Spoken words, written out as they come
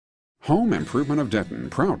Home Improvement of Denton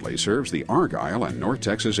proudly serves the Argyle and North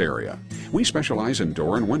Texas area. We specialize in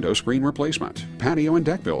door and window screen replacement, patio and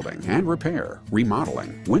deck building and repair,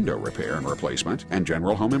 remodeling, window repair and replacement, and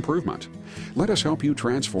general home improvement. Let us help you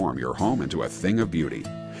transform your home into a thing of beauty.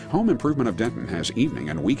 Home Improvement of Denton has evening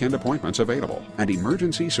and weekend appointments available and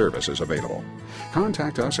emergency services available.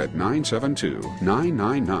 Contact us at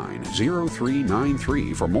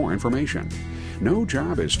 972-999-0393 for more information. No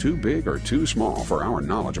job is too big or too small for our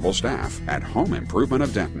knowledgeable staff at Home Improvement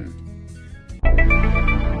of Denton.